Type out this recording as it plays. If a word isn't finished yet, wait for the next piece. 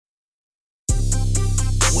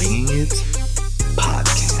It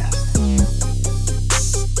Podcast.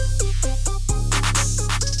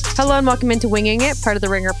 Hello and welcome into Winging It, part of the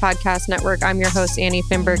Ringer Podcast Network. I'm your host, Annie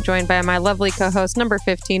Finberg, joined by my lovely co-host, number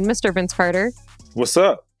 15, Mr. Vince Carter. What's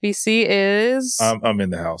up? VC is... I'm in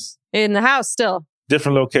the house. In the house still.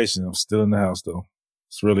 Different location. I'm still in the house, though.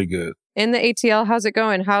 It's really good. In the ATL, how's it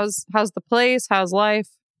going? How's the place? How's life?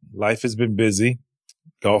 Life has been busy.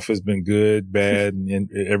 Golf has been good, bad, and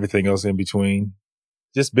everything else in between.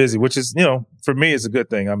 Just busy, which is, for me, it's a good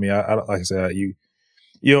thing. I mean, I like I said,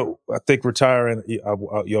 I think retiring,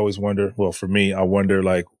 you always wonder, well, for me, I wonder,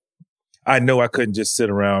 like, I know I couldn't just sit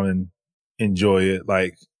around and enjoy it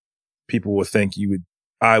like people would think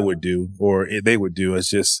I would do, or they would do. It's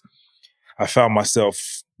just, I found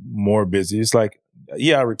myself more busy. It's like,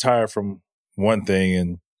 yeah, I retired from one thing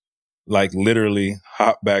and like literally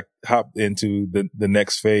hop into the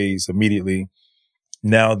next phase immediately.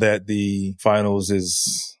 Now that the finals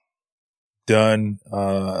is done,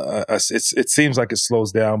 it seems like it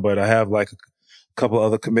slows down, but I have like a couple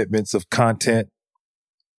other commitments of content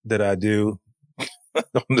that I do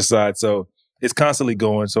on the side. So it's constantly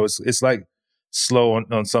going. So it's like slow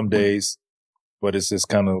on some days, but it's just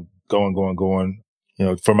kind of going.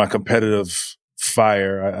 For my competitive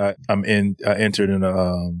fire, I entered in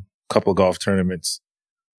a couple of golf tournaments,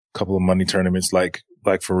 couple of money tournaments, like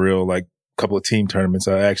for real, like a couple of team tournaments.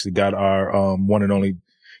 I actually got our one and only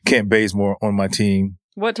Kent Bazemore on my team.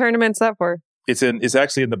 What tournament's that for? It's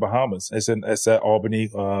actually in the Bahamas. It's at Albany,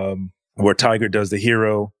 where Tiger does the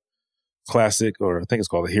Hero Classic, or I think it's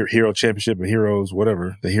called the Hero Championship or Heroes,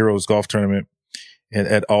 whatever, the Heroes Golf Tournament. And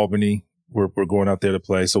at Albany, we're going out there to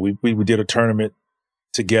play. So we did a tournament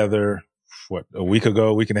together, a week and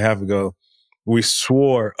a half ago. We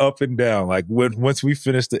swore up and down, like once we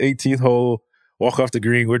finished the 18th hole, walk off the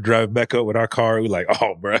green, we're driving back up with our car. We're like,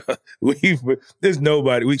 oh, bro, there's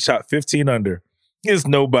nobody. We shot 15 under. There's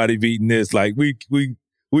nobody beating this. Like we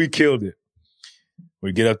killed it.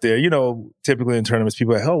 We get up there, typically in tournaments,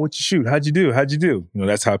 people are like, oh, what'd you shoot? How'd you do?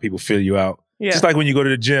 That's how people fill you out. Yeah. Just like when you go to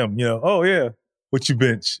the gym, oh yeah, what you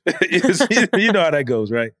bench? You know how that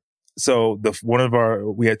goes, right? So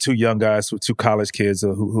we had two young guys, two college kids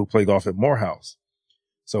who play golf at Morehouse.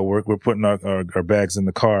 So we're putting our bags in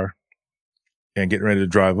the car and getting ready to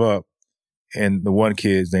drive up. And the one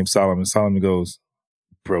kid's named Solomon. Solomon goes,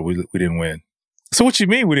 bro, we didn't win. So what you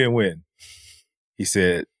mean we didn't win? He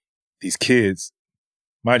said, these kids,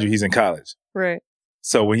 mind you, he's in college. Right.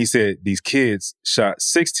 So when he said these kids shot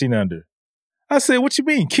 16 under, I said, what you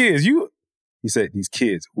mean kids? He said, these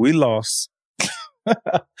kids, we lost.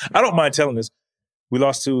 I don't mind telling this. We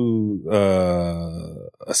lost to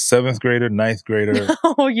a 7th grader, 9th grader.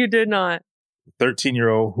 No, you did not.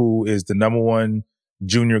 13-year-old who is the number one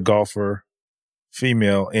junior golfer,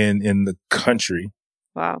 female in the country.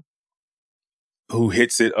 Wow. Who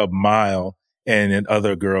hits it a mile. And an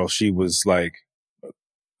other girl, she was like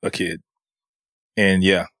a kid. And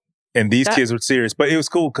yeah. And these kids were serious. But it was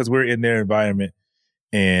cool because we're in their environment.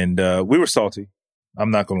 And we were salty.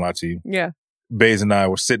 I'm not going to lie to you. Yeah. Baze and I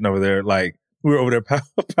were sitting over there, like, we were over there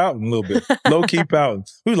pouting a little bit, low key pouting.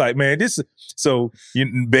 We were like, man, so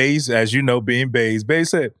Baze, as you know, being Baze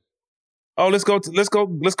said, oh, let's go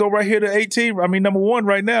right here to 18. I mean, number 1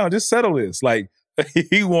 right now, just settle this. Like,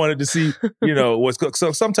 he wanted to see, what's good.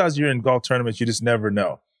 So sometimes you're in golf tournaments, you just never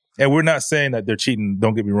know. And we're not saying that they're cheating.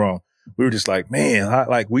 Don't get me wrong. We were just like, man,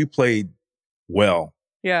 we played well.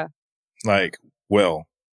 Yeah. Like, well.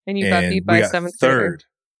 And you got beat by a 7th grader.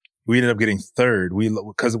 We ended up getting 3rd.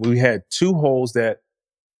 Because we had 2 holes that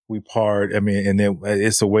we parred. I mean, and then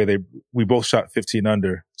it's a way we both shot 15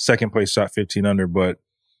 under. Second place shot 15 under, but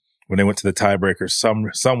when they went to the tiebreaker,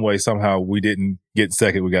 some way, somehow we didn't get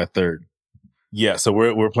 2nd. We got 3rd. Yeah. So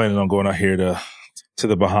we're planning on going out here to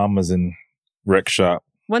the Bahamas and rec shop.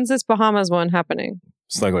 When's this Bahamas one happening?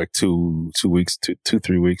 It's like 2 weeks,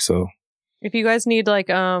 3 weeks. So if you guys need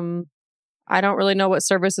I don't really know what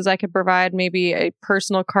services I could provide. Maybe a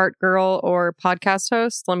personal cart girl or podcast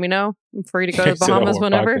host. Let me know. I'm free to go to the Bahamas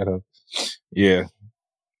whenever. Yeah.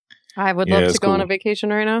 I would love to go on a vacation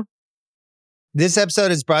right now. This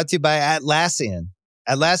episode is brought to you by Atlassian.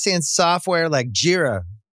 Atlassian software like Jira,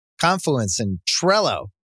 Confluence, and Trello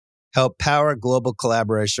help power global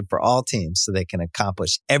collaboration for all teams so they can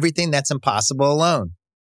accomplish everything that's impossible alone.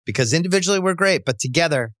 Because individually we're great, but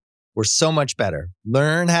together we're so much better.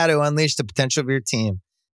 Learn how to unleash the potential of your team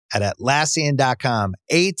at Atlassian.com.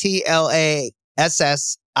 Atlassian.com.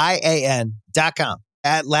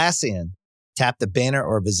 Atlassian. Tap the banner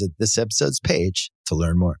or visit this episode's page to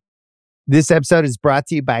learn more. This episode is brought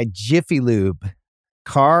to you by Jiffy Lube.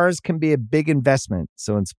 Cars can be a big investment,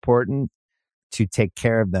 so it's important to take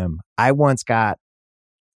care of them. I once got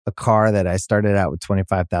a car that I started out with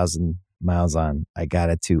 25,000 miles on. I got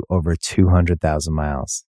it to over 200,000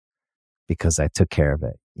 miles because I took care of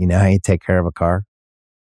it. You know how you take care of a car?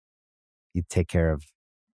 You take care of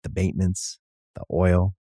the maintenance, the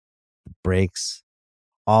oil, the brakes,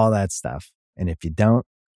 all that stuff. And if you don't,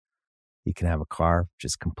 you can have a car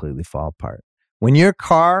just completely fall apart. When your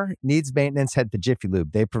car needs maintenance, head to Jiffy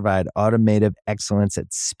Lube. They provide automotive excellence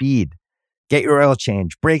at speed. Get your oil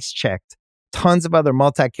change, brakes checked, tons of other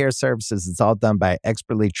multi-care services. It's all done by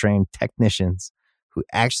expertly trained technicians who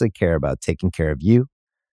actually care about taking care of you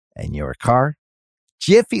and your car.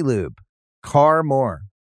 Jiffy Lube, car more.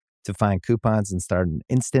 To find coupons and start an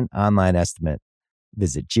instant online estimate,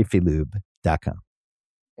 visit jiffylube.com.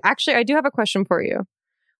 Actually, I do have a question for you.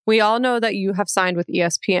 We all know that you have signed with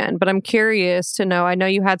ESPN, but I'm curious to know, I know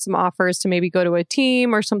you had some offers to maybe go to a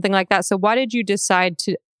team or something like that. So why did you decide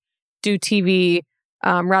to do TV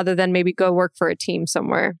rather than maybe go work for a team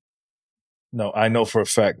somewhere? No, I know for a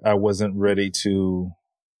fact I wasn't ready to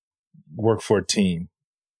work for a team.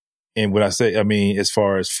 And when I say, I mean, as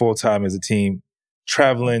far as full time as a team,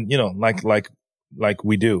 traveling, you know, like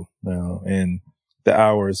we do, and the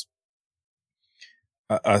hours,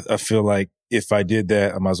 I feel like if I did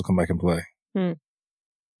that, I might as well come back and play.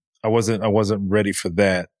 I wasn't ready for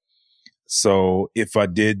that. So if I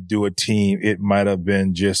did do a team, it might have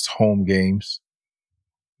been just home games,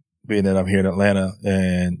 being that I'm here in Atlanta.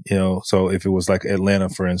 And, you know, so if it was like Atlanta,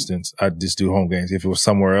 for instance, I'd just do home games. If it was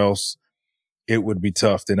somewhere else, it would be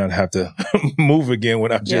tough. Then I'd have to move again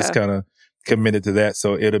when I'm just kind of committed to that.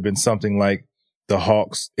 So it'd have been something like the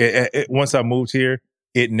Hawks. Once I moved here,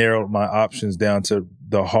 it narrowed my options down to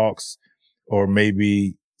the Hawks or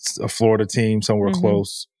maybe a Florida team somewhere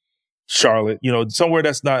close. Charlotte, you know, somewhere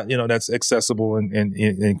that's not, you know, that's accessible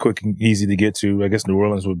and quick and easy to get to. I guess New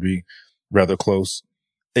Orleans would be rather close.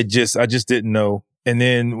 I just didn't know. And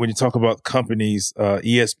then when you talk about companies,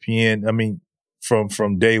 ESPN, I mean,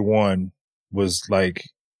 from day one was like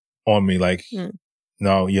on me, like,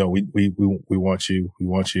 no, you know, we want you. We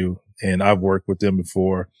want you. And I've worked with them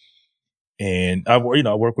before. And I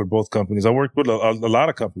worked with both companies. I worked with a lot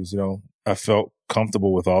of companies, you know. I felt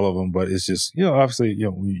comfortable with all of them, but it's just, you know, obviously, you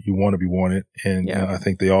know, you want to be wanted. And you know, I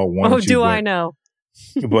think they all wanted you. Oh, do I know?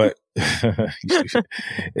 But, but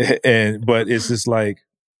it's just like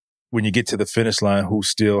when you get to the finish line, who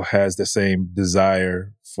still has the same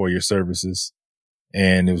desire for your services?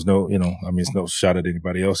 And there was no, you know, I mean, it's no shot at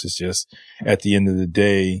anybody else. It's just at the end of the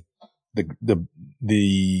day,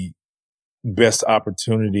 the best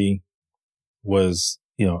opportunity was,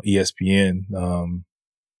 you know, ESPN.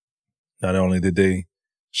 Not only did they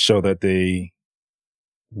show that they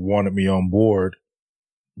wanted me on board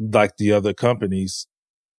like the other companies,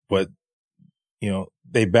 but, you know,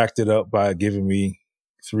 they backed it up by giving me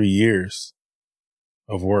 3 years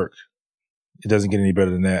of work. It doesn't get any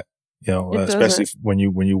better than that, you know, especially when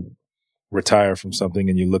you retire from something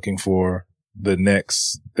and you're looking for the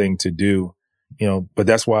next thing to do, you know. But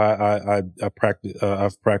that's why I practice.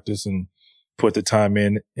 I've practiced and put the time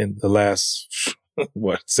in the last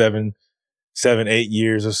what 7, 8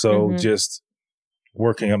 years or so, just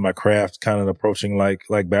working on my craft, kind of approaching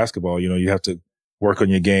like basketball. You know, you have to work on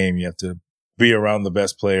your game. You have to be around the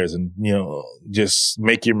best players, and you know, just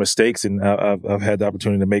make your mistakes. And I've had the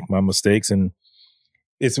opportunity to make my mistakes, and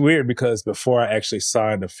it's weird because before I actually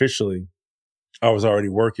signed officially, I was already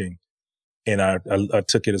working, and I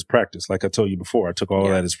took it as practice. Like I told you before, I took all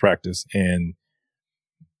of that as practice. And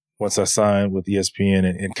once I signed with ESPN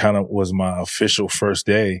and kind of was my official first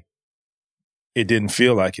day, it didn't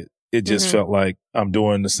feel like it. It just felt like I'm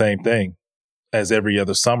doing the same thing as every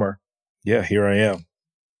other summer. Yeah, here I am.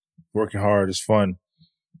 Working hard. It's fun.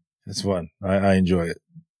 It's fun. I enjoy it.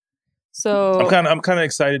 So I'm kind of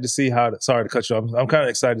excited to see how, sorry to cut you off. I'm kind of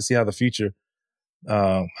excited to see how the future,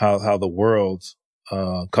 how the world,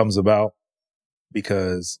 comes about,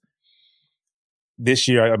 because this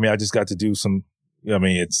year, I mean, I just got to do some, I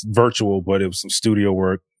mean, it's virtual, but it was some studio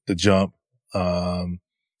work, The Jump,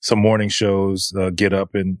 some morning shows, Get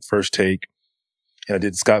Up and First Take. And I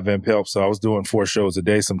did Scott Van Pelt. So I was doing 4 shows a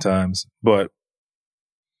day sometimes, but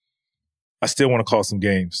I still want to call some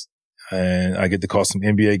games, and I get to call some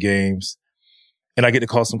NBA games, and I get to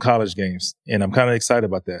call some college games. And I'm kind of excited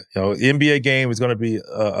about that. You know, the NBA game is going to be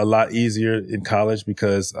a lot easier in college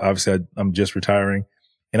because obviously I'm just retiring,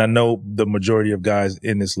 and I know the majority of guys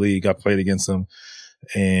in this league. I played against them,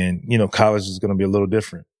 and, you know, college is going to be a little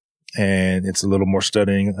different, and it's a little more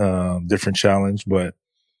studying, different challenge, but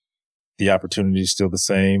the opportunity is still the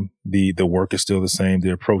same. The work is still the same.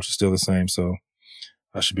 The approach is still the same. So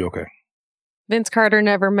I should be okay. Vince Carter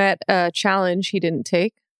never met a challenge he didn't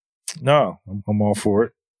take. No, I'm all for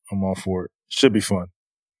it. I'm all for it. Should be fun.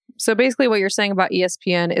 So basically what you're saying about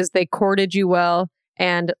ESPN is they courted you well,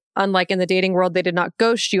 and unlike in the dating world, they did not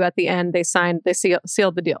ghost you at the end. They sealed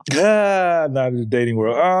the deal. Not in the dating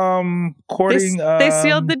world. Courting. They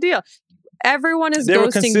sealed the deal. Everyone is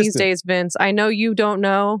ghosting these days, Vince. I know you don't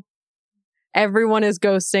know. Everyone is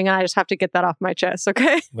ghosting. I just have to get that off my chest,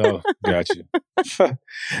 okay? No, got you.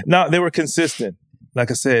 No, they were consistent.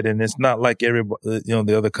 Like I said, and it's not like everybody,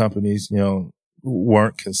 the other companies,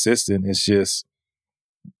 weren't consistent. It's just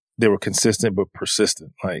they were consistent but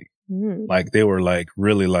persistent. Like they were like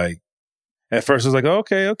really like. At first, it was like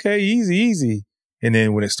okay, easy, and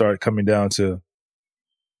then when it started coming down to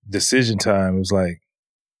decision time, it was like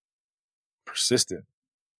persistent.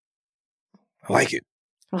 I like it.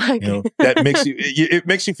 That makes you, it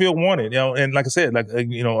makes you feel wanted, and like I said,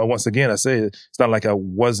 once again, I say it's not like I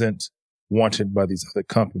wasn't wanted by these other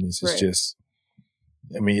companies. It's just,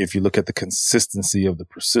 if you look at the consistency of the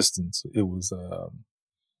persistence, it was a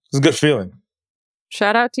good feeling.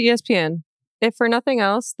 Shout out to ESPN. If for nothing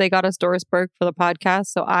else, they got us Doris Burke for the podcast,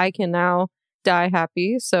 so I can now die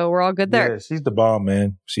happy. So we're all good there. Yeah, she's the bomb,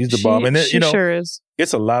 man. She's the bomb. And she sure is.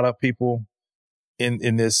 It's a lot of people in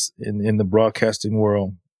the broadcasting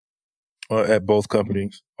world at both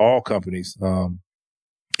companies, all companies. And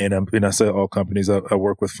I say all companies. I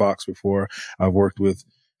worked with Fox before. I've worked with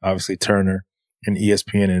obviously Turner and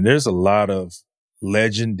ESPN, and there's a lot of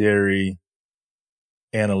legendary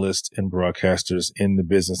analysts and broadcasters in the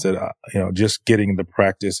business that just getting the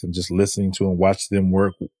practice and just listening to and watch them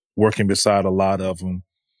working beside a lot of them.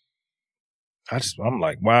 I'm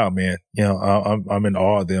like, wow, man, I'm in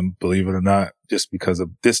awe of them, believe it or not, just because of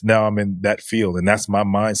this. Now I'm in that field, and that's my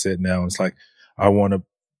mindset now. It's like,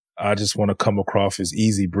 I just want to come across as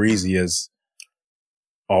easy breezy as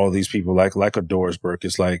all of these people, like a Doris Burke.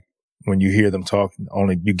 It's like when you hear them talk,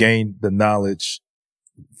 only you gain the knowledge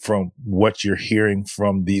from what you're hearing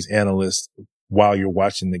from these analysts while you're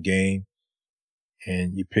watching the game,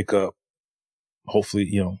 and you pick up, hopefully,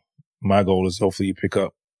 my goal is hopefully you pick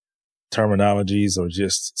up terminologies or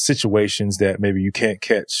just situations that maybe you can't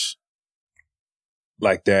catch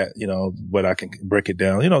like that, but I can break it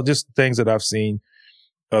down, just things that I've seen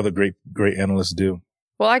other great analysts do.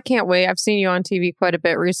 Well, I can't wait. I've seen you on TV quite a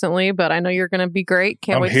bit recently, but I know you're going to be great.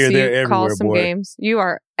 Can't wait to see you call some games. You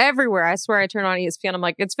are everywhere. I swear I turn on ESPN. I'm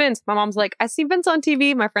like, it's Vince. My mom's like, I see Vince on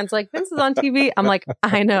TV. My friend's like, Vince is on TV. I'm like,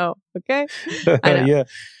 I know. Okay. I know. Yeah.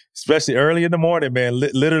 Especially early in the morning, man.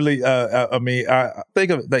 Literally, I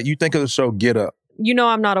think of that. You think of the show Get Up.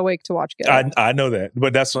 I'm not awake to watch Get Up. I know that,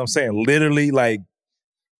 but that's what I'm saying. Literally, like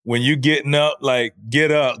when you getting up, like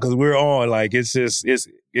get up because we're on. Like it's just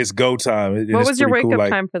it's go time. What was your wake up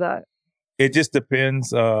time for that? It just depends.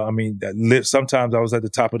 Sometimes I was at the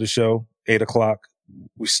top of the show, 8:00.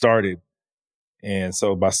 We started, and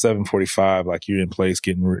so by 7:45, like you're in place,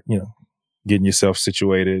 getting yourself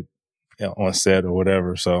situated on set or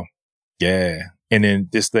whatever. So yeah. And then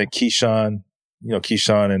this thing, Keyshawn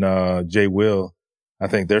and Jay Will, I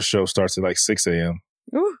think their show starts at like 6 a.m.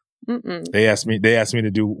 Ooh. They asked me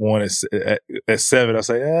to do one at 7. I was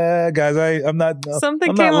like, guys, I'm not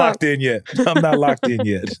locked in yet. I'm not locked in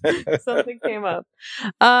yet. Something came up.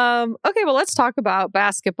 Okay, well, let's talk about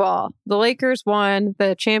basketball. The Lakers won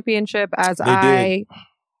the championship as I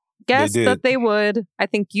guessed that they would. I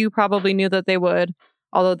think you probably knew that they would,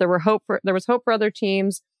 although there was hope for other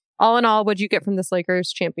teams. All in all, what'd you get from this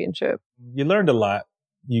Lakers championship? You learned a lot.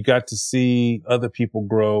 You got to see other people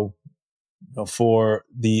grow. For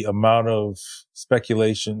the amount of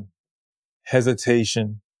speculation,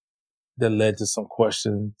 hesitation that led to some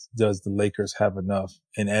questions, does the Lakers have enough?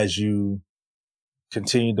 And as you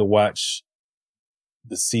continue to watch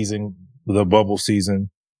the season, the bubble season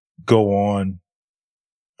go on,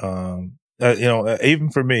 even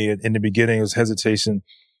for me in the beginning, it was hesitation.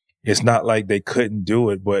 It's not like they couldn't do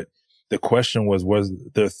it, but the question was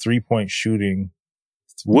their 3-point shooting,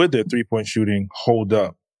 would their 3-point shooting hold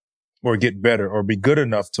up? Or get better or be good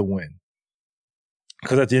enough to win.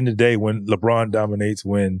 Because at the end of the day, when LeBron dominates,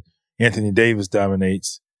 when Anthony Davis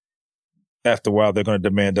dominates, after a while, they're going to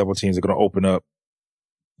demand double teams. They're going to open up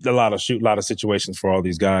a lot of situations for all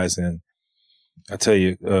these guys. And I tell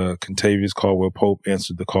you, Kentavious Caldwell-Pope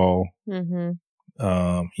answered the call.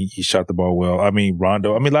 Mm-hmm. He shot the ball well.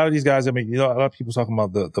 Rondo. A lot of these guys, a lot of people talking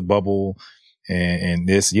about the bubble and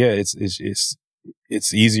this. Yeah,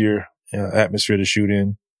 it's easier atmosphere to shoot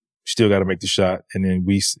in. Still got to make the shot. And then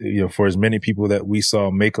we, for as many people that we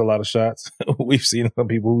saw make a lot of shots, we've seen some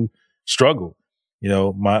people who struggle.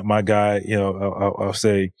 my guy, I'll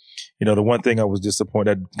say, the one thing I was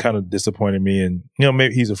disappointed, that kind of disappointed me, and,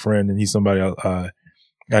 maybe he's a friend and he's somebody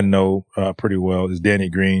I know pretty well, is Danny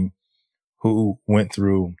Green, who went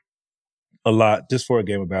through a lot just for a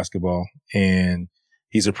game of basketball. And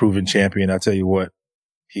he's a proven champion. I tell you what,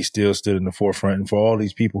 he still stood in the forefront. And for all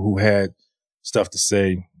these people who had stuff to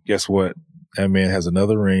say, guess what? That man has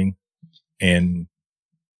another ring, and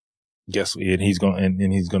he's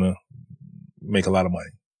gonna make a lot of money.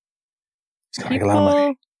 He's gonna make a lot of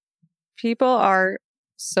money. People are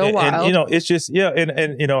so wild. And, it's just,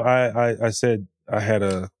 I said,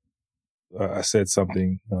 I said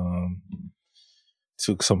something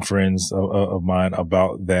to some friends of mine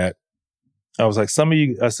about that. I was like, some of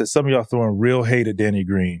y'all throwing real hate at Danny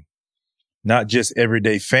Green, not just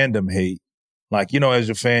everyday fandom hate. Like, as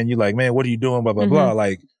a fan, you're like, man, what are you doing? Blah, blah, blah.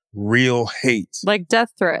 Like real hate. Like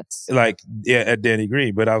death threats. Like, yeah, at Danny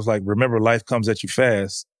Green. But I was like, remember, life comes at you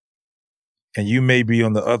fast. And you may be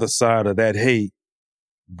on the other side of that hate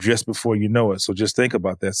just before you know it. So just think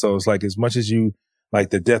about that. So it's like, as much as you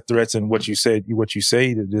like the death threats and what you say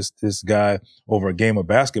to this guy over a game of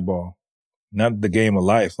basketball, not the game of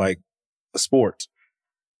life, like a sport.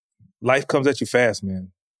 Life comes at you fast,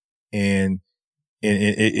 man. And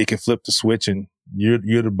it can flip the switch, and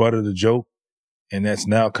you're the butt of the joke. And that's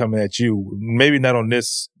now coming at you. Maybe not on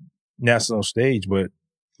this national stage, but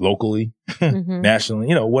locally,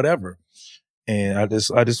 nationally, whatever. And I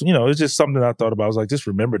just, it's just something I thought about. I was like, just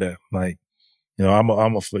remember that. Like, I'm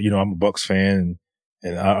a Bucks fan,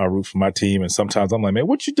 and I root for my team. And sometimes I'm like, man,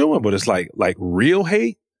 what you doing? But it's like real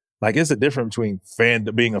hate. Like, it's a difference between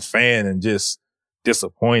being a fan and just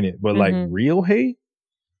disappointed. But like real hate,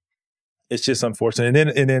 it's just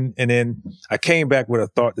unfortunate. And then I came back with a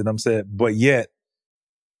thought that I'm saying, but yet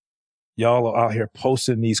y'all are out here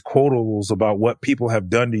posting these quotables about what people have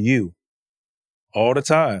done to you all the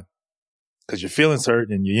time. Because your feelings hurt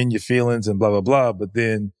and you're in your feelings and blah, blah, blah. But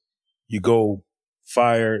then you go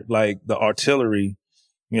fire like the artillery,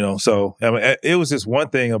 So I mean, it was just one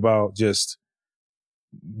thing about just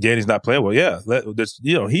Danny's not playing well. Yeah,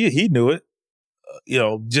 he knew it.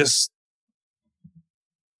 Just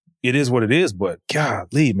it is what it is. But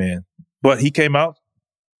golly, man. But he came out,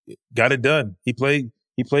 got it done. He played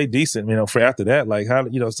decent. For after that, like how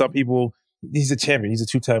some people, he's a champion. He's a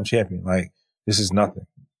 2-time champion. Like this is nothing.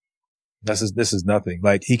 This is nothing.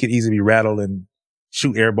 Like he could easily be rattled and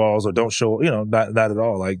shoot air balls or don't show, not at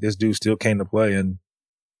all. Like this dude still came to play, and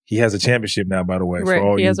he has a championship now, by the way. Right. For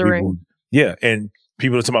all he has a ring. Yeah. And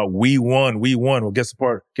people are talking about we won. Well, guess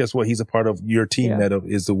what? He's a part of your team that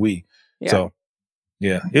is the we. Yeah. So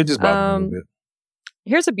yeah, it just bothered me a little bit.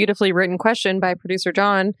 Here's a beautifully written question by producer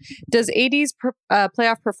John. Does AD's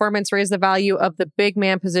playoff performance raise the value of the big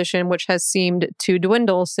man position, which has seemed to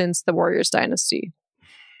dwindle since the Warriors dynasty?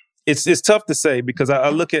 It's tough to say because I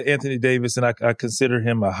look at Anthony Davis and I consider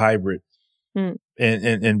him a hybrid.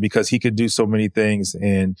 And because he could do so many things,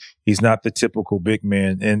 and he's not the typical big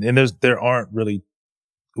man. And there aren't really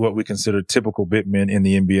what we consider typical big men in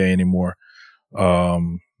the NBA anymore.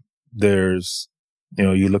 There's,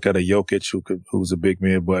 you look at a Jokic who's a big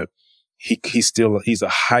man, but he's a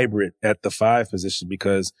hybrid at the 5 position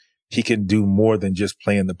because he can do more than just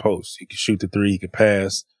playing the post. He can shoot the 3, he can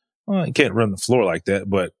pass. Well, he can't run the floor like that,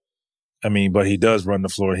 but he does run the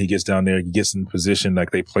floor. He gets down there, he gets in position,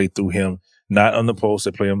 like they play through him, not on the post.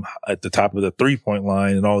 They play him at the top of the 3-point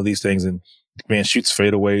line and all of these things. And man shoots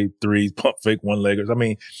fadeaway 3, pump fake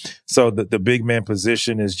 1-leggers. So the big man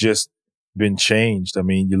position has just been changed.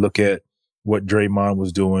 You look at what Draymond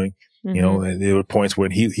was doing, and there were points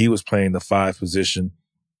when he was playing the 5 position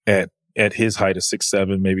at his height of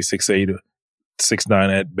 6'7", maybe 6'8",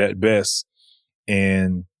 6'9" at best,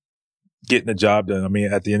 and getting the job done.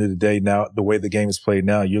 At the end of the day, now the way the game is played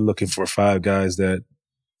now, you're looking for 5 guys that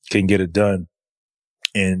can get it done.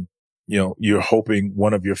 And, you're hoping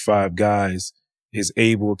one of your 5 guys is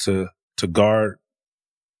able to guard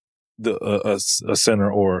a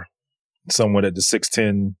center or someone at the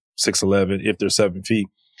 6'10", 6'11", if they're 7 feet.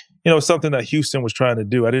 Something that Houston was trying to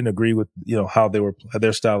do. I didn't agree with, how they were,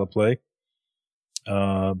 their style of play.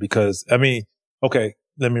 Because okay,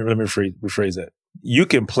 let me rephrase that. You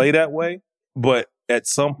can play that way, but at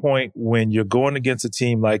some point when you're going against a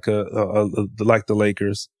team like like the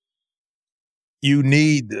Lakers, you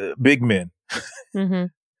need big men.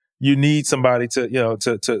 You need somebody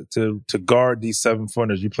to guard these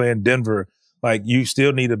 7-footers. You play in Denver, like you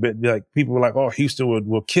still need a bit. Like people were like, "Oh, Houston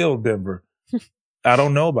will kill Denver." I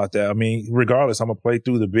don't know about that. Regardless, I'm gonna play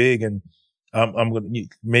through the big, and I'm gonna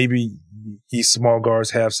maybe these small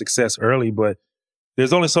guards have success early, but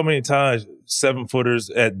there's only so many times 7-footers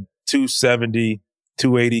at 270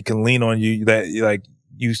 280 can lean on you, that like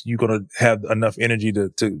you're going to have enough energy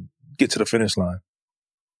to get to the finish line.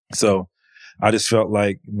 So I just felt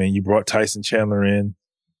like, man, you brought Tyson Chandler in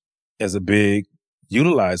as a big,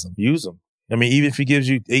 utilize him, use him. I mean, even if he gives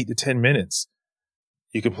you 8 to 10 minutes,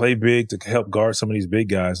 you can play big to help guard some of these big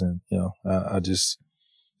guys. And, I just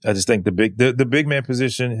think the big man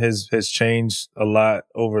position has changed a lot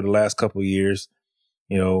over the last couple of years.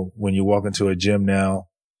 When you walk into a gym now,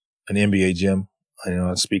 an NBA gym,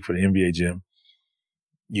 I speak for the NBA gym,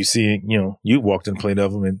 you see, you walked in plenty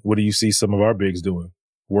of them, and what do you see some of our bigs doing?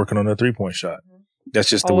 Working on a 3-point shot. That's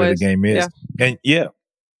just the way the game is. Yeah. And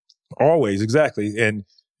always, exactly. And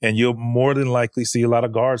you'll more than likely see a lot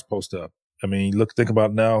of guards post up. I mean, think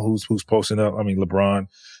about now who's posting up. I mean, LeBron,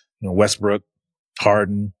 Westbrook,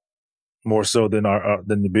 Harden, more so than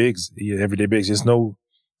the bigs, everyday bigs. There's no,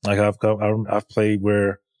 like I've played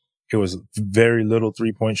where it was very little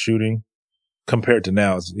 3-point shooting compared to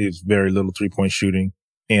now. It's very little 3-point shooting,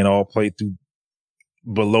 and all played through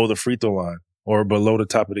below the free throw line or below the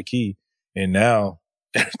top of the key. And now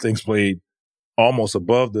everything's played almost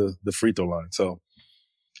above the free throw line. So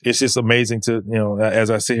it's just amazing to,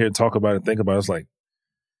 as I sit here and talk about it and think about it, it's like,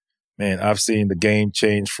 man, I've seen the game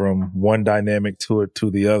change from one dynamic to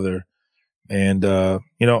the other. And,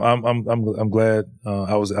 I'm glad,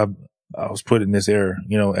 I was put in this era,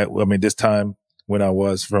 this time when I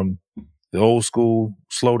was from the old school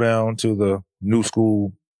slow down to the new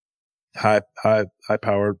school, high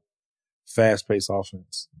powered, fast paced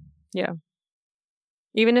offense. Yeah.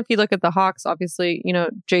 Even if you look at the Hawks, obviously,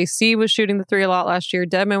 JC was shooting the 3 a lot last year.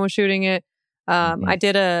 Dedmon was shooting it. I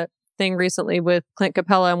did a thing recently with Clint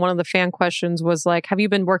Capella, and one of the fan questions was like, have you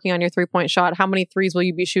been working on your 3-point shot? How many threes will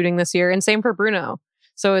you be shooting this year? And same for Bruno.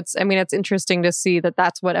 So it's interesting to see that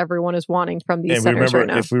that's what everyone is wanting from these centers right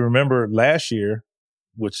now. If we remember last year,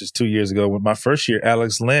 which is 2 years ago, with my first year,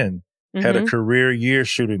 Alex Len had a career year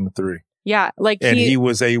shooting the 3. Yeah, and he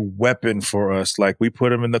was a weapon for us. Like, we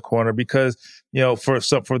put him in the corner because, for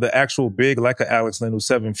the actual big, like a Alex Len who's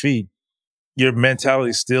 7 feet, your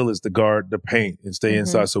mentality still is to guard the paint and stay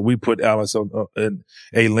inside. So we put Alex a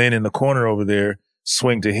Len in the corner over there,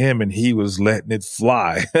 swing to him, and he was letting it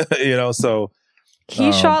fly. So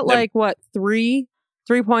he shot three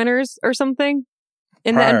 3-pointers or something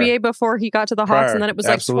in the NBA before he got to the Hawks, and then it was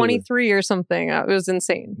like 23 or something. It was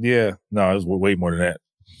insane. Yeah, no, it was way more than that.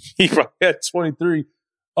 He probably had 23.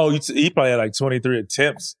 Oh, he probably had like 23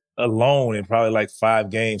 attempts alone in probably like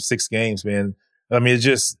 6 games, man. I mean, it's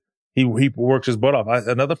just, he works his butt off.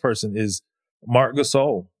 Another person is Marc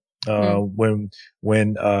Gasol. When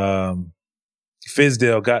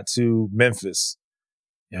Fizdale got to Memphis,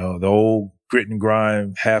 the old grit and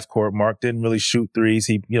grind half court. Marc didn't really shoot threes.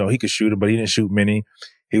 He could shoot it, but he didn't shoot many.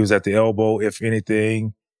 He was at the elbow, if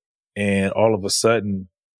anything. And all of a sudden,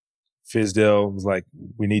 Fizdale was like,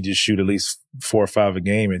 we need you to shoot at least 4 or 5 a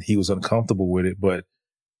game. And he was uncomfortable with it. But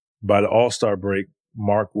by the All-Star break,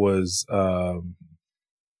 Marc was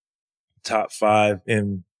top 5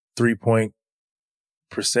 in 3-point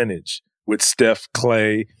percentage with Steph,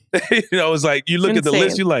 Clay. It's like, you look at the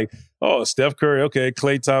list, you're like, oh, Steph Curry, okay,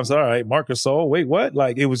 Klay Thompson, all right, Marc Gasol, wait, what?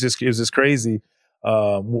 Like, it was just crazy.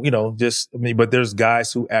 But there's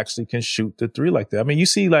guys who actually can shoot the 3 like that. I mean, you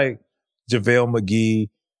see like JaVale McGee,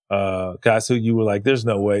 guys who you were like, there's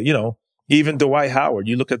no way, even Dwight Howard.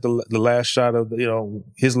 You look at the last shot of,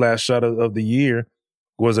 his last shot of the year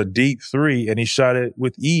was a deep 3, and he shot it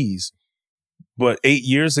with ease. But 8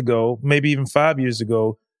 years ago, maybe even 5 years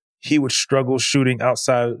ago, he would struggle shooting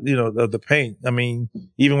outside, of the paint. I mean,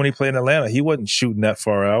 even when he played in Atlanta, he wasn't shooting that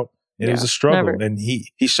far out. It was a struggle. Never. And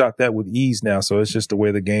he shot that with ease now. So it's just the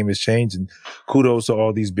way the game is changing. Kudos to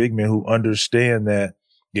all these big men who understand that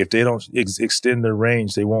if they don't extend their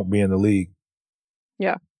range, they won't be in the league.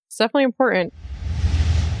 Yeah, it's definitely important.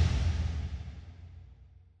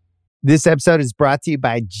 This episode is brought to you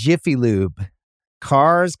by Jiffy Lube.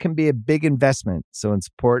 Cars can be a big investment, so it's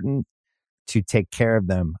important to take care of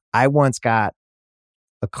them. I once got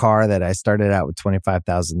a car that I started out with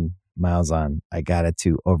 25,000 miles on. I got it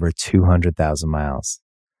to over 200,000 miles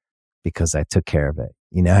because I took care of it.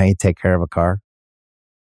 You know how you take care of a car?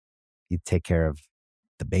 You take care of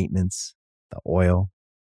the maintenance, the oil,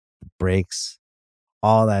 the brakes,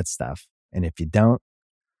 all that stuff. And if you don't,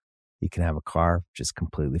 you can have a car just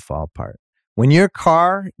completely fall apart. When your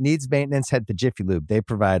car needs maintenance, head to Jiffy Lube. They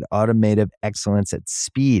provide automotive excellence at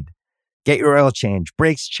speed. Get your oil change,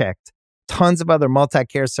 brakes checked, tons of other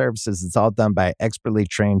multi-care services. It's all done by expertly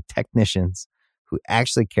trained technicians who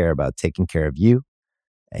actually care about taking care of you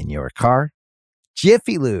and your car.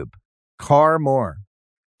 Jiffy Lube, car more.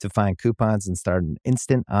 To find coupons and start an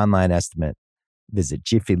instant online estimate, Visit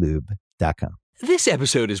jiffylube.com. This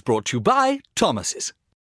episode is brought to you by Thomas's.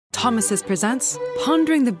 Thomas's presents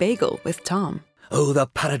Pondering the Bagel with Tom. Oh, the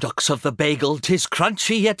paradox of the bagel. 'Tis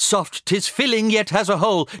crunchy yet soft, 'tis filling yet has a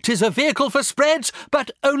hole. 'Tis a vehicle for spreads,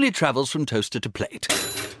 but only travels from toaster to plate.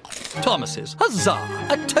 Thomas's, huzzah!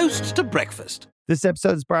 A toast to breakfast. This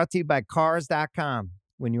episode is brought to you by Cars.com.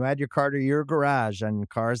 When you add your car to your garage on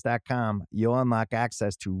Cars.com, you'll unlock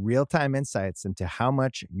access to real-time insights into how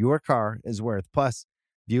much your car is worth. Plus,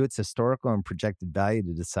 view its historical and projected value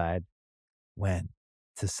to decide when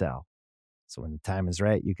to sell. So when the time is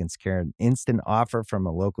right, you can secure an instant offer from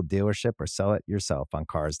a local dealership or sell it yourself on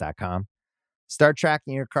Cars.com. Start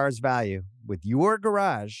tracking your car's value with your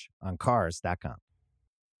garage on Cars.com.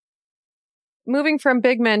 Moving from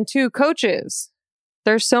big men to coaches.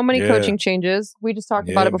 There's so many coaching changes. We just talked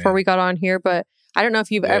about it before we got on here, but I don't know if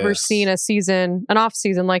you've ever seen an off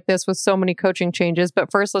season like this with so many coaching changes.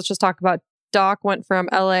 But first, let's just talk about Doc went from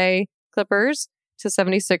LA Clippers to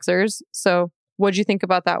 76ers. So what'd you think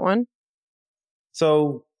about that one?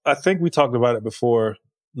 So I think we talked about it before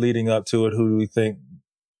leading up to it. Who do we think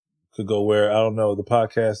could go where? I don't know. The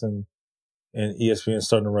podcast and ESPN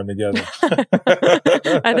starting to run together.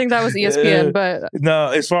 I think that was ESPN, but no,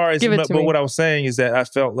 as far as, give it to me. What I was saying is that I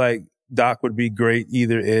felt like Doc would be great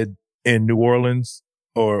either in New Orleans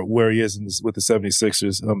or where he is with the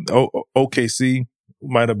 76ers. OKC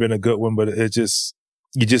might have been a good one, but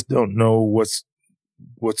you just don't know what's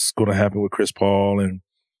going to happen with Chris Paul. And,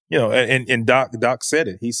 you know, and Doc said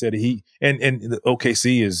it. He said and the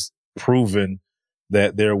OKC is proven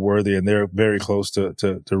that they're worthy and they're very close to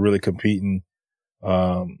really competing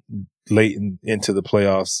late into the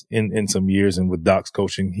playoffs in some years. And with Doc's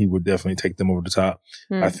coaching, he would definitely take them over the top.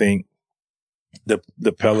 I think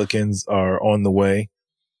the Pelicans are on the way.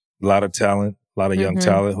 A lot of talent, a lot of young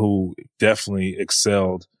talent who definitely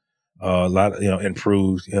excelled, a lot,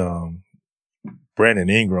 improved. Brandon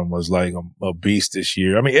Ingram was like a beast this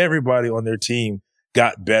year. I mean, everybody on their team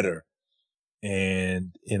got better.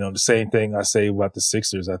 And, the same thing I say about the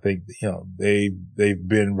Sixers. I think, they've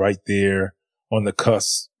been right there on the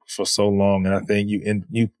cusp for so long. And I think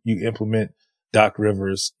you implement Doc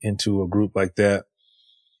Rivers into a group like that.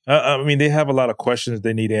 I mean, they have a lot of questions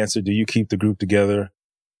they need answered. Do you keep the group together?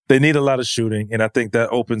 They need a lot of shooting. And I think that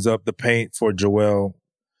opens up the paint for Joel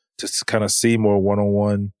to kind of see more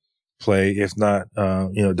one-on-one play, if not,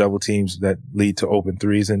 double teams that lead to open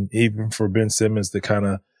threes. And even for Ben Simmons to kind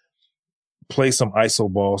of play some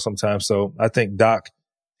iso ball sometimes. So I think Doc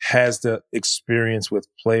has the experience with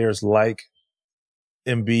players like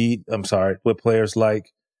with players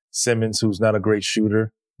like Simmons, who's not a great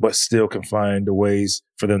shooter, but still can find the ways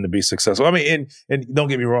for them to be successful. I mean, and don't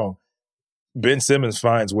get me wrong, Ben Simmons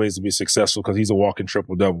finds ways to be successful because he's a walking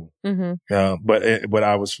triple-double. But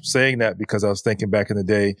I was saying that because I was thinking back in the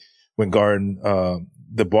day when guarding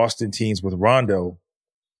the Boston teams with Rondo,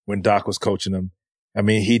 when Doc was coaching them. I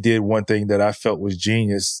mean, he did one thing that I felt was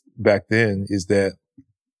genius back then, is that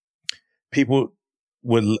people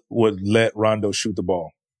would let Rondo shoot the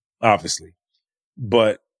ball, obviously.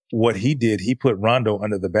 But what he did, he put Rondo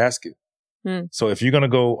under the basket. So if you're going to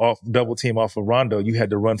go off double team off of Rondo, you had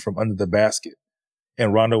to run from under the basket.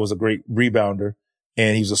 And Rondo was a great rebounder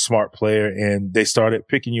and he was a smart player, and they started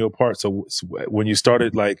picking you apart. So when you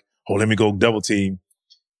started like, oh, let me go double team,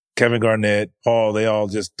 Kevin Garnett, Paul, they all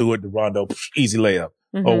just threw it to Rondo, easy layup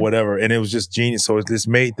or whatever. And it was just genius. So it just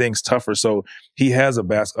made things tougher. So he has a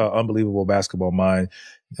unbelievable basketball mind.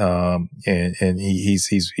 And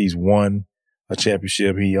he's won a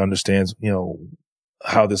championship. He understands,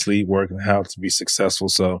 how this league works and how to be successful.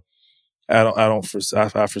 So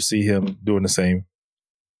I foresee him doing the same.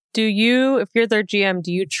 Do you, if you're their GM,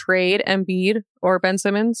 do you trade Embiid or Ben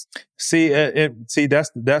Simmons? See,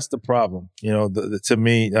 that's the problem. To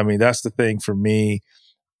me, I mean, that's the thing for me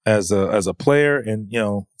as a player, and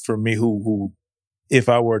for me, who if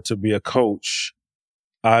I were to be a coach,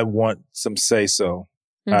 I want some say so.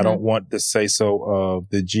 I don't want the say so of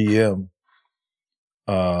the GM.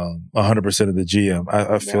 100% of the GM.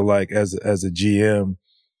 I feel like as a GM,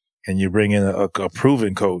 and you bring in a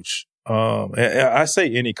proven coach. I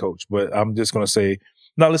say any coach, but I'm just going to say,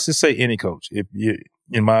 no, let's just say any coach.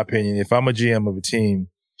 In my opinion, if I'm a GM of a team,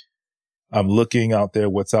 I'm looking out there,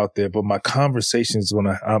 what's out there. But my conversation is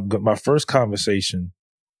my first conversation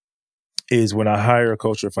is when I hire a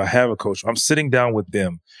coach, or if I have a coach, I'm sitting down with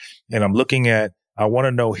them and I'm looking at, I want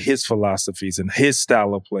to know his philosophies and his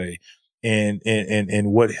style of play and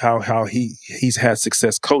how he's had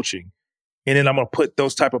success coaching. And then I'm going to put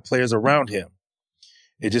those type of players around him.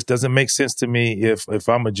 It just doesn't make sense to me if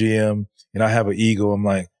I'm a GM and I have an ego. I'm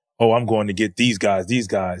like, oh, I'm going to get these guys,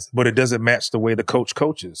 but it doesn't match the way the coach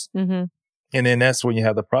coaches. Mm-hmm. And then that's when you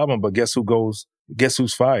have the problem. But guess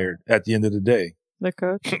who's fired at the end of the day? The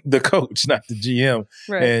coach. The coach, not the GM.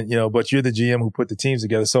 Right. And, but you're the GM who put the teams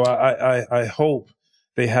together. So I hope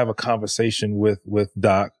they have a conversation with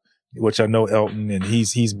Doc, which I know Elton, and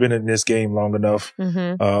he's been in this game long enough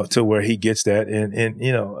to where he gets that. And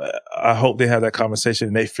I hope they have that conversation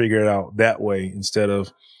and they figure it out that way instead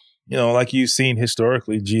of, like you've seen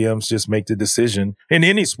historically, GMs just make the decision in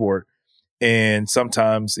any sport. And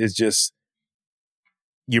sometimes it's just,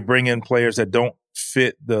 you bring in players that don't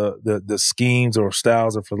fit the schemes or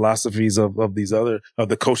styles or philosophies of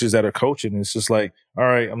the coaches that are coaching. And it's just like, all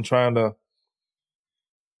right, I'm trying to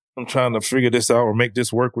figure this out or make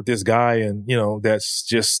this work with this guy. And, that's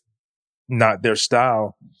just not their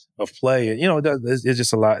style of play. And, it's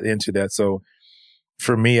just a lot into that. So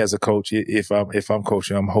for me as a coach, if I'm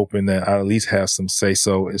coaching, I'm hoping that I at least have some say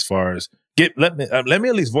so as far as let me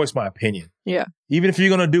at least voice my opinion. Yeah. Even if you're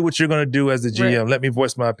going to do what you're going to do as the GM, right. Let me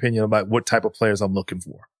voice my opinion about what type of players I'm looking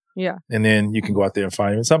for. Yeah. And then you can go out there and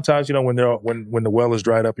find them. And sometimes, when the well is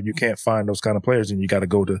dried up and you can't find those kind of players, then you got to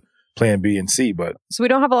go to plan B and C. But so we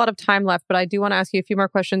don't have a lot of time left, but I do want to ask you a few more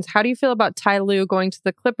questions. How do you feel about Ty Lue going to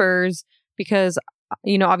the Clippers? Because,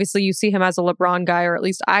 obviously you see him as a LeBron guy, or at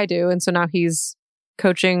least I do. And so now he's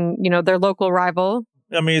coaching, their local rival.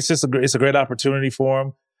 I mean, it's a great opportunity for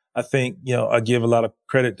him. I think, I give a lot of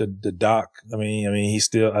credit to Doc. I mean,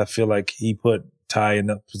 I feel like he put Ty in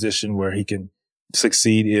a position where he can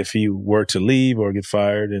succeed if he were to leave or get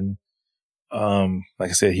fired. And, like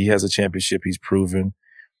I said, he has a championship. He's proven.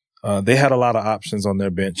 They had a lot of options on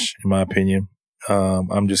their bench, in my opinion.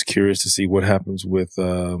 I'm just curious to see what happens with,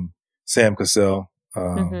 Sam Cassell.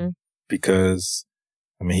 Because,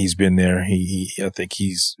 he's been there. I think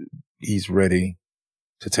he's ready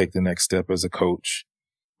to take the next step as a coach.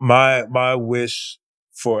 My wish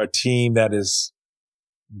for a team that is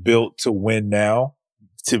built to win now,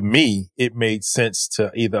 to me, it made sense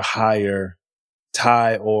to either hire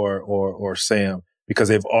Ty or Sam, because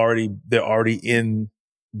they're already in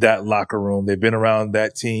that locker room. They've been around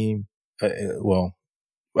that team.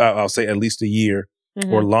 I'll say at least a year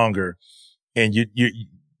or longer. And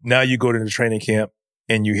now you go to the training camp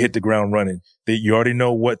and you hit the ground running. You already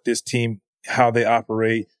know what this team, how they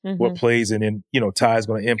operate, what plays, and then, Ty's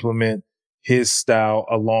going to implement his style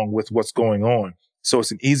along with what's going on. So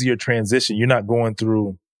it's an easier transition. You're not going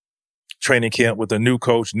through training camp with a new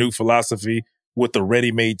coach, new philosophy, with a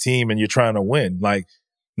ready-made team, and you're trying to win. Like,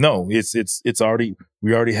 no, it's already,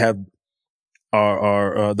 we already have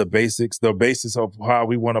our the basis of how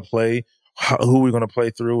we want to play, who we're going to play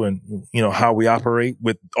through, and, how we operate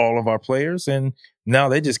with all of our players. And now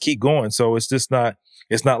they just keep going. So it's not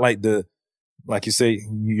like you say,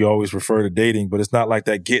 you always refer to dating, but it's not like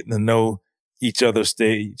that getting to know each other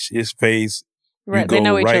stage is phase. Right. You go they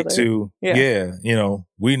know each right other. to,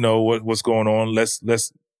 we know what's going on. Let's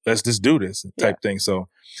just do this type thing. So,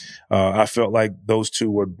 I felt like those two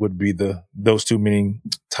would be those two, meaning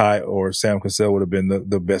Ty or Sam Cassell, would have been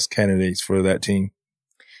the best candidates for that team.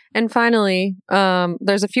 And finally,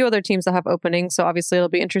 there's a few other teams that have openings, so obviously it'll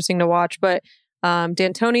be interesting to watch. But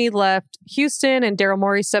D'Antoni left Houston and Daryl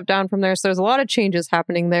Morey stepped down from there. So there's a lot of changes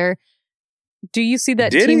happening there. Do you see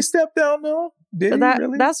that Did team? he step down though? Did he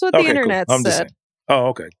really? That's what the internet cool. I'm just said. saying. Oh,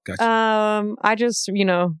 okay. Gotcha. I just,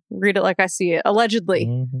 read it like I see it. Allegedly.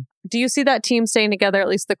 Mm-hmm. Do you see that team staying together, at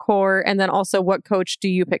least the core? And then also, what coach do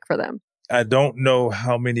you pick for them? I don't know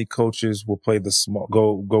how many coaches will play the small,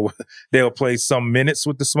 go. They'll play some minutes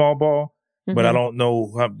with the small ball, but I don't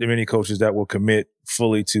know how many coaches that will commit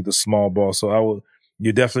fully to the small ball. So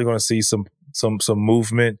you're definitely going to see some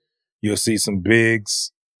movement. You'll see some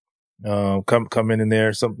bigs, come in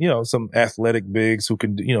there. Some athletic bigs who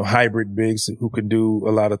can, hybrid bigs who can do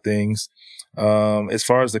a lot of things. As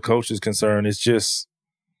far as the coach is concerned, it's just,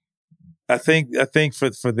 I think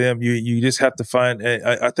for them, you just have to find.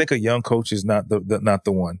 I think a young coach is not the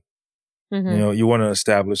one. You want an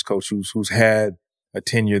established coach who's had a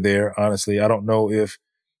tenure there. Honestly, I don't know if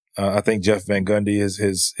I think Jeff Van Gundy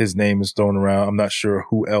his name is thrown around. I'm not sure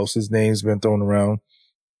who else's name's been thrown around.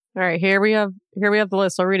 All right, here we have the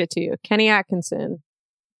list. I'll read it to you. Kenny Atkinson,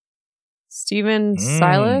 Stephen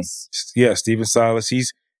Silas. Yeah, Stephen Silas.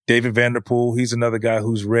 He's David Vanderpool. He's another guy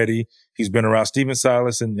who's ready. He's been around. Stephen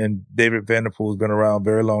Silas and David Vanderpool has been around a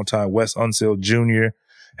very long time. Wes Unseld Jr.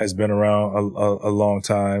 has been around a long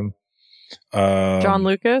time. John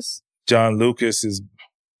Lucas. John Lucas has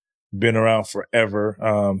been around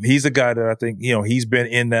forever. He's a guy that I think, he's been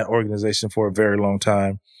in that organization for a very long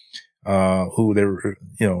time, who they,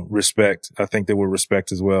 respect. I think they will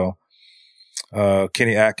respect as well.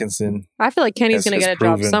 Kenny Atkinson. I feel like Kenny's going to get a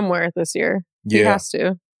job proven. somewhere this year. He Yeah. has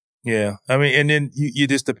to. Yeah. I mean, and then you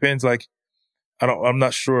just depends. Like, I'm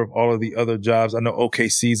not sure of all of the other jobs. I know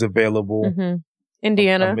OKC's available.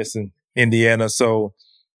 Indiana. I'm missing Indiana. So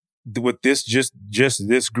with this, just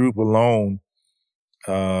this group alone,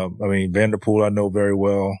 I mean, Vanderpool, I know very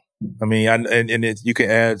well. I mean, you can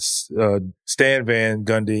add Stan Van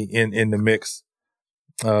Gundy in the mix.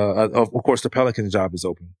 Of course, the Pelicans job is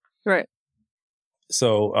open. Right.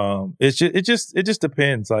 So it just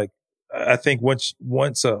depends. Like, I think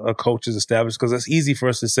once a coach is established, because it's easy for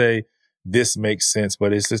us to say this makes sense,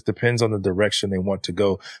 but it just depends on the direction they want to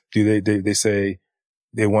go. Do they say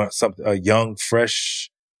they want a young,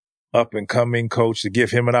 fresh, up and coming coach to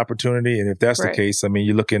give him an opportunity? And if that's Right. the case, I mean,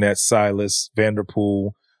 you're looking at Silas,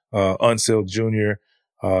 Vanderpool, Unseld Jr.,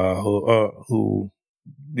 who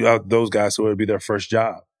those guys who would be their first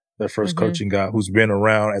job, their first coaching guy, who's been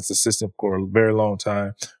around as assistant for a very long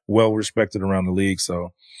time, well respected around the league.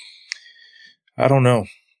 So I don't know.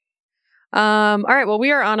 All right. Well,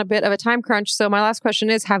 we are on a bit of a time crunch. So my last question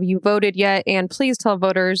is, have you voted yet? And please tell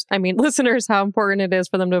listeners how important it is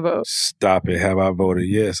for them to vote. Stop it. Have I voted?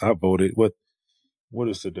 Yes, I voted. What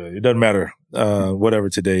is today? It doesn't matter. Whatever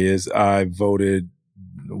today is, I voted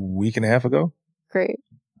a week and a half ago. Great.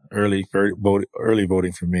 Early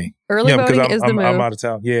voting for me. Early voting is the move. I'm out of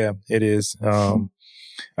town. Yeah, it is.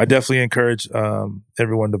 I definitely encourage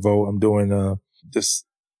everyone to vote. I'm doing this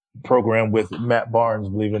program with Matt Barnes,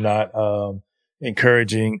 believe it or not,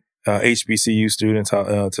 encouraging HBCU students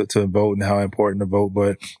to vote and how important to vote.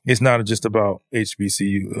 But it's not just about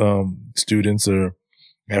HBCU students or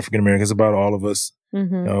African Americans. It's about all of us. You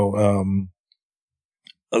know,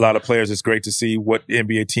 a lot of players, it's great to see what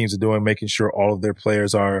NBA teams are doing, making sure all of their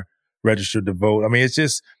players are registered to vote. I mean, it's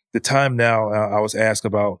just the time now. I was asked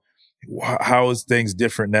about how is things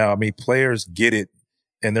different now. I mean, players get it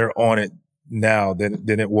and they're on it now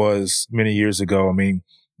than it was many years ago. I mean,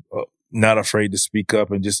 not afraid to speak up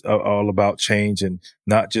and just all about change and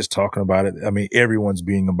not just talking about it. I mean, everyone's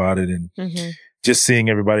being about it and just seeing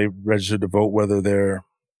everybody registered to vote, whether they're,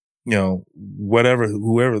 you know, whoever,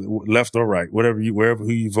 left or right, wherever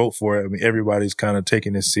who you vote for. I mean, everybody's kind of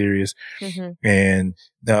taking this serious. And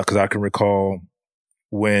now, cause I can recall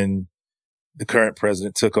when the current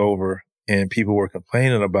president took over and people were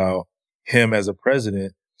complaining about him as a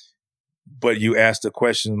president, but you asked a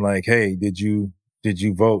question like, hey, did you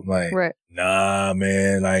vote? Like, right. Nah,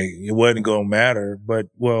 man, like it wasn't going to matter. But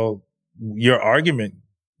well, your argument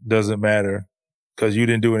doesn't matter because you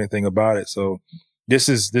didn't do anything about it. So this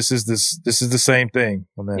is the same thing.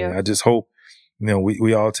 I mean, I just hope, you know,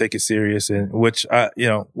 we all take it serious, and which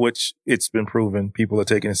it's been proven people are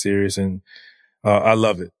taking it serious, and I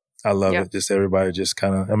love it. I love it. Just everybody just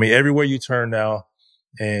kind of, I mean, everywhere you turn now,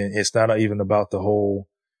 and it's not even about the whole,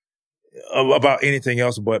 about anything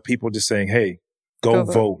else, but people just saying, hey, go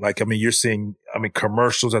vote. Like, I mean, you're seeing,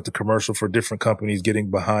 commercials after commercial for different companies getting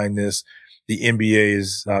behind this. The NBA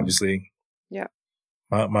is obviously,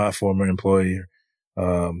 my former employer,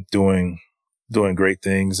 doing great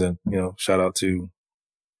things. And, you know, shout out to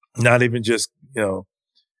not even just, you know,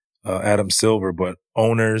 Adam Silver, but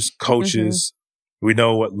owners, coaches. We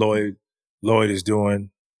know what Lloyd is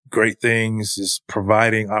doing. Great things, is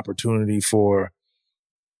providing opportunity for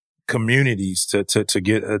communities to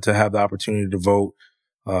have the opportunity to vote,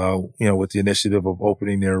 you know, with the initiative of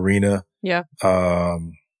opening their arena.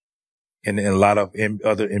 And a lot of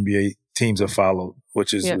other NBA teams have followed,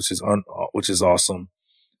 which is awesome.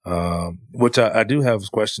 Which I do have a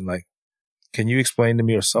question, like, can you explain to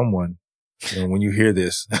me, or someone, you know, when you hear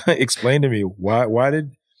this, explain to me why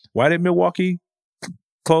did Milwaukee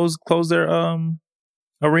close their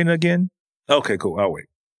arena again? Okay, cool. I'll wait.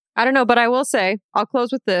 I don't know, but I will say, I'll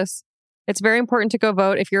close with this. It's very important to go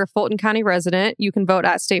vote. If you're a Fulton County resident, you can vote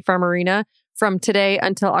at State Farm Arena from today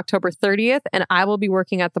until October 30th, and I will be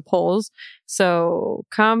working at the polls. So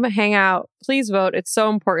come hang out. Please vote. It's so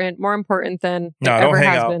important, more important than it ever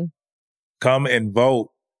has been. Come and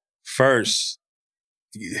vote first.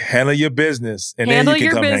 Handle your business, and then you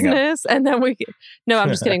can come hang out. And then we can. No, I'm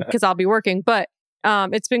just kidding, because I'll be working. But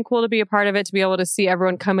it's been cool to be a part of it, to be able to see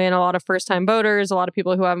everyone come in. A lot of first-time voters, a lot of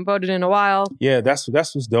people who haven't voted in a while. Yeah, that's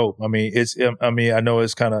what's dope. I mean, I know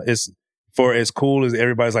it's kind of, it's for as cool as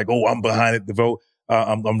everybody's like, oh, I'm behind it to vote.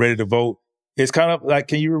 I'm ready to vote. It's kind of like,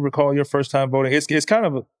 can you recall your first time voting? It's kind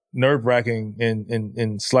of nerve-wracking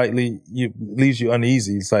and slightly leaves you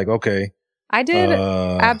uneasy. It's like, okay. I did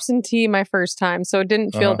absentee my first time, so it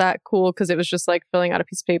didn't feel that cool, because it was just like filling out a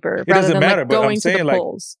piece of paper. It doesn't matter, but going I'm saying, to the like,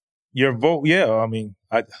 polls. Your vote, I mean,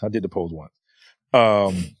 I did the polls once.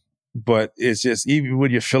 But it's just, even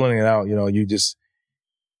when you're filling it out, you just,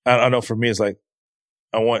 I know for me, it's like,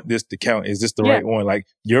 I want this to count. Is this the right one? Like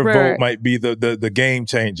your vote might be the game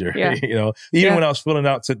changer. Yeah. Even when I was filling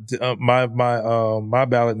out to my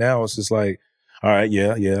ballot now, it's just like, all right,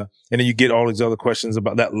 yeah. And then you get all these other questions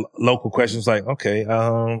about that local questions. Like, okay,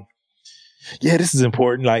 this is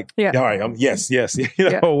important. Like, all right, yes,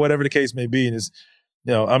 whatever the case may be. And it's,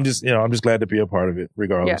 I'm just glad to be a part of it,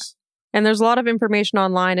 regardless. Yeah. And there's a lot of information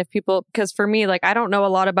online because for me, like, I don't know a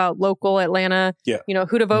lot about local Atlanta,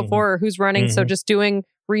 who to vote for or who's running. So just doing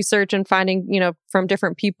research and finding, from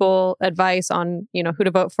different people, advice on, who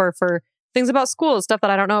to vote for things about schools, stuff that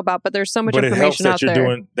I don't know about. But there's so much information out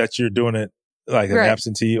there. That you're doing it like an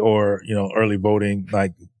absentee or, early voting,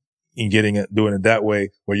 like doing it that way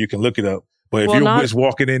where you can look it up. But if you're just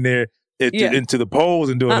walking in there into the polls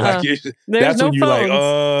and doing it like that's when you're phones.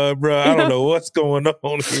 Like, bro, I don't know what's going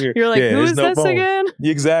on here. You're like, who is this again?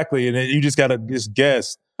 Exactly. And then you just got to just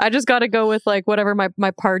guess. I just got to go with like whatever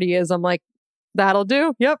my party is. I'm like, that'll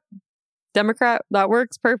do. Yep. Democrat, that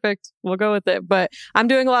works. Perfect. We'll go with it. But I'm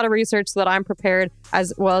doing a lot of research so that I'm prepared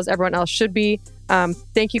as well as everyone else should be.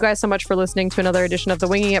 Thank you guys so much for listening to another edition of the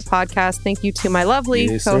Winging It podcast. Thank you to my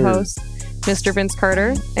lovely co-host, Mr. Vince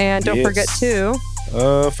Carter. And don't forget to...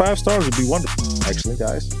 5 stars would be wonderful, actually,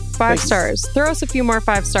 guys. 5 stars. Throw us a few more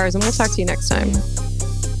 5 stars and we'll talk to you next time.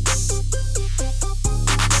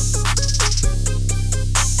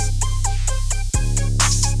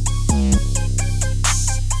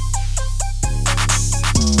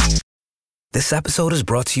 This episode is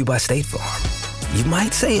brought to you by State Farm. You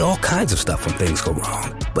might say all kinds of stuff when things go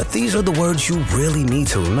wrong, but these are the words you really need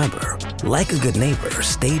to remember. Like a good neighbor,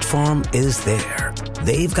 State Farm is there.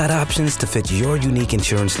 They've got options to fit your unique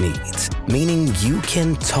insurance needs, meaning you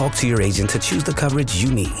can talk to your agent to choose the coverage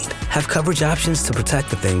you need, have coverage options to protect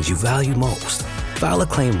the things you value most, file a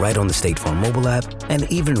claim right on the State Farm mobile app,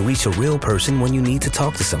 and even reach a real person when you need to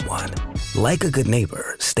talk to someone. Like a good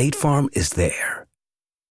neighbor, State Farm is there.